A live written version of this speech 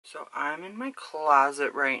So I'm in my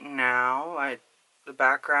closet right now. The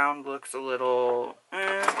background looks a little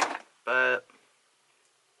but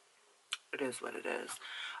it is what it is.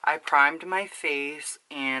 I primed my face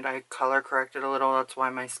and I color corrected a little. That's why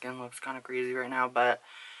my skin looks kind of crazy right now. But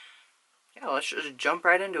yeah, let's just jump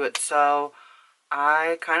right into it. So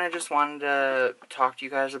I kind of just wanted to talk to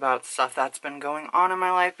you guys about stuff that's been going on in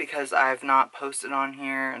my life because I've not posted on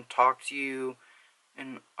here and talked to you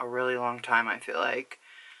in a really long time, I feel like.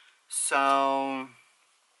 So,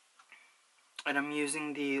 and I'm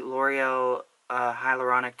using the L'Oreal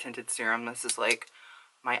Hyaluronic Tinted Serum. This is like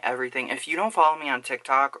my everything. If you don't follow me on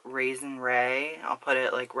TikTok, Raisin Ray, I'll put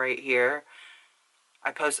it like right here.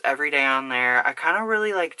 I post every day on there. I kind of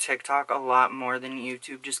really like TikTok a lot more than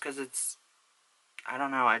YouTube just because it's, I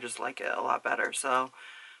don't know, I just like it a lot better. So,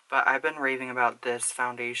 but I've been raving about this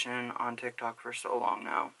foundation on TikTok for so long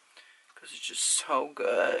now because it's just so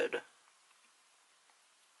good.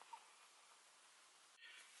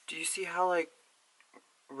 Do you see how like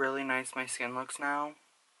really nice my skin looks now?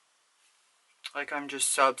 Like, I'm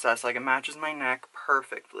just so obsessed. Like, it matches my neck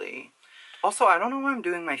perfectly. Also, I don't know why I'm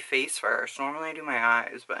doing my face first. Normally I do my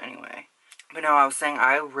eyes, but anyway. But no, I was saying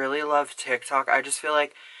I really love TikTok. I just feel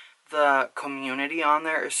like the community on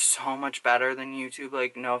there is so much better than YouTube.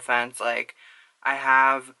 Like, no offense. Like, I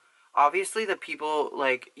have, obviously the people,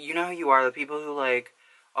 like, you know who you are. The people who, like,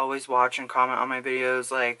 always watch and comment on my videos,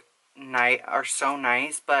 like, are so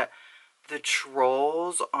nice. But the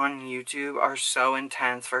trolls on YouTube are so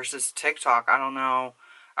intense versus TikTok. I don't know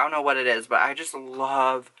what it is, but I just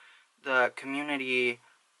love the community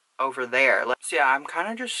over there. Like, so yeah, I'm kind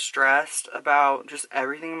of just stressed about just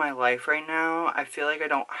everything in my life right now. I feel like I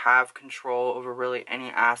don't have control over really any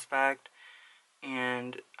aspect,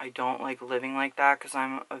 and I don't like living like that because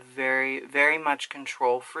I'm a very, very much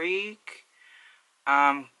control freak.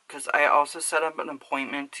 Because I also set up an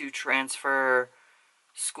appointment to transfer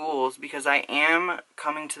schools because I am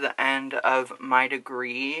coming to the end of my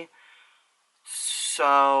degree.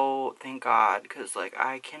 So thank God, because like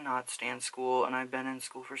I cannot stand school and I've been in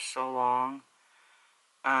school for so long.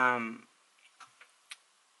 But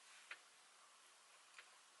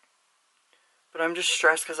I'm just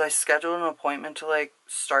stressed because I scheduled an appointment to like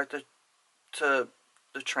start the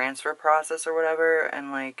transfer process or whatever,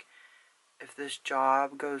 and like if this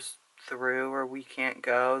job goes through or we can't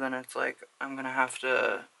go, then it's like I'm gonna have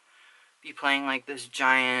to be playing like this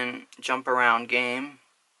giant jump around game.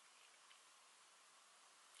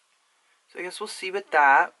 So I guess we'll see with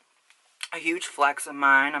that. A huge flex of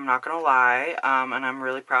mine, I'm not gonna lie, and I'm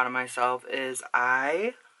really proud of myself, is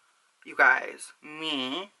you guys,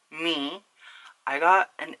 I got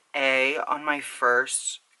an A on my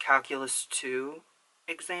first Calculus 2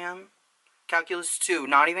 exam. Calculus 2,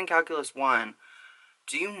 not even Calculus 1.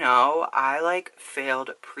 Do you know, I like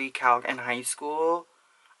failed pre-calc in high school.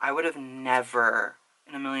 I would have never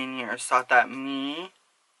in a million years thought that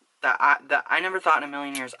I never thought in a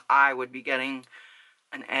million years I would be getting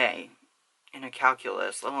an A in a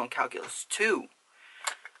calculus, let alone calculus 2.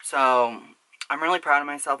 So I'm really proud of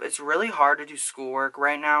myself. It's really hard to do schoolwork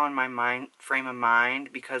right now in my frame of mind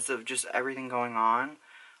because of just everything going on.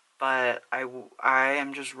 But I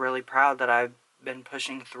am just really proud that I've been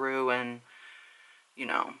pushing through, and you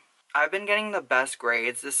know, I've been getting the best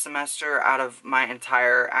grades this semester out of my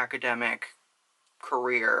entire academic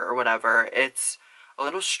career or whatever. It's a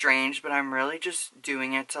little strange, but I'm really just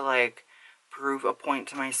doing it to like prove a point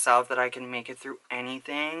to myself that I can make it through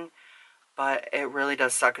anything. But it really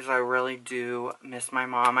does suck because I really do miss my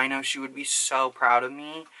mom. I know she would be so proud of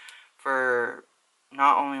me for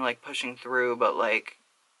not only like pushing through, but like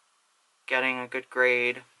getting a good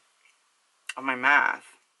grade on my math.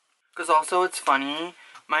 Because also it's funny,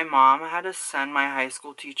 my mom had to send my high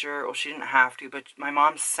school teacher, well, she didn't have to, but my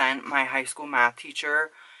mom sent my high school math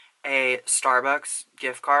teacher a Starbucks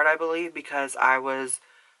gift card, I believe, because I was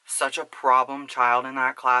such a problem child in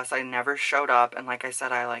that class. I never showed up, and like I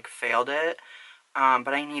said, I like failed it,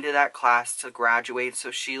 but I needed that class to graduate,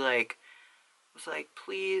 so she like was like,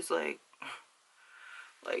 please, like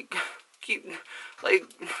keep, like,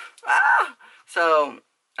 ah! So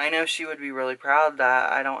I know she would be really proud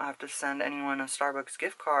that I don't have to send anyone a Starbucks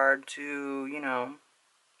gift card to, you know,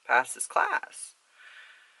 pass this class.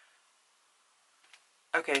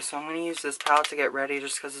 Okay, so I'm going to use this palette to get ready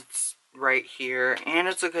just because it's right here. And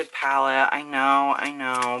it's a good palette. I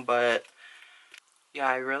know, but yeah,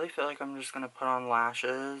 I really feel like I'm just going to put on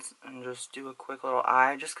lashes and just do a quick little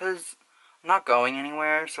eye just because I'm not going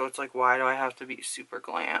anywhere. So it's like, why do I have to be super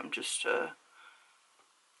glam just to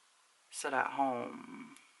sit at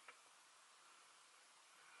home?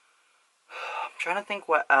 I'm trying to think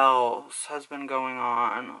what else has been going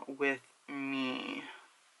on with me.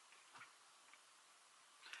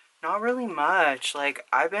 Not really much. Like,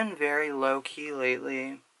 I've been very low-key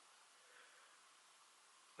lately.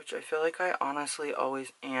 Which I feel like I honestly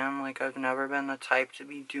always am. Like, I've never been the type to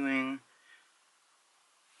be doing,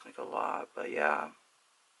 like, a lot. But yeah.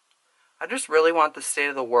 I just really want the state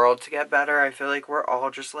of the world to get better. I feel like we're all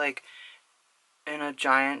just, like, in a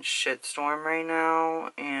giant shitstorm right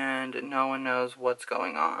now, and no one knows what's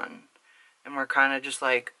going on, and we're kind of just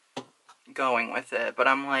like going with it. But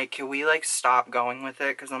I'm like, can we like stop going with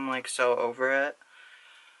it, because I'm like so over it.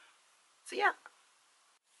 So yeah.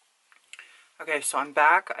 Okay, so I'm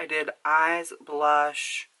back. I did eyes,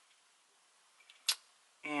 blush,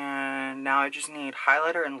 and now I just need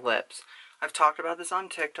highlighter and lips. I've talked about this on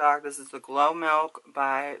TikTok. This is the Glow Milk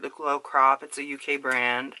by the Glow Crop. It's a UK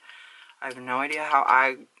brand. I have no idea how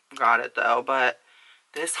I got it though, but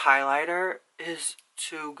this highlighter is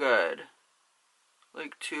too good.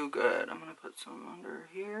 Like, too good. I'm gonna put some under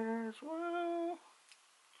here as well.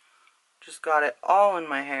 Just got it all in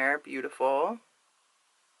my hair. Beautiful.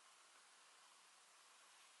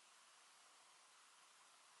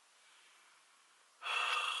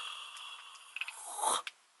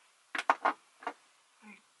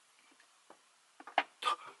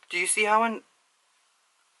 Do you see how in...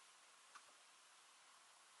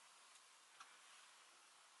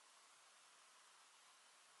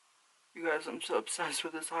 You guys, I'm so obsessed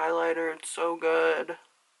with this highlighter. It's so good.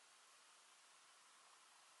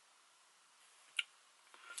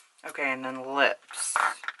 Okay, and then lips.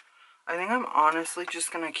 I think I'm honestly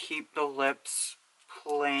just gonna keep the lips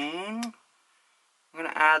plain. I'm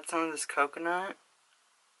gonna add some of this coconut.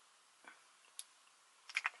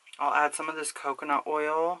 I'll add some of this coconut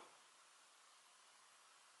oil.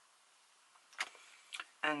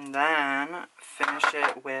 And then finish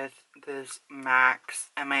it with this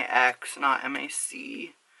MAX, M-A-X, not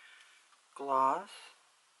M-A-C, gloss.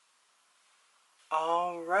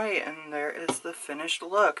 Alright, and there is the finished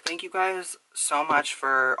look. Thank you guys so much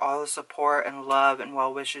for all the support and love and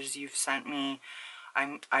well wishes you've sent me.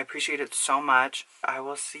 I appreciate it so much. I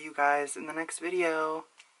will see you guys in the next video.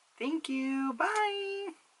 Thank you. Bye.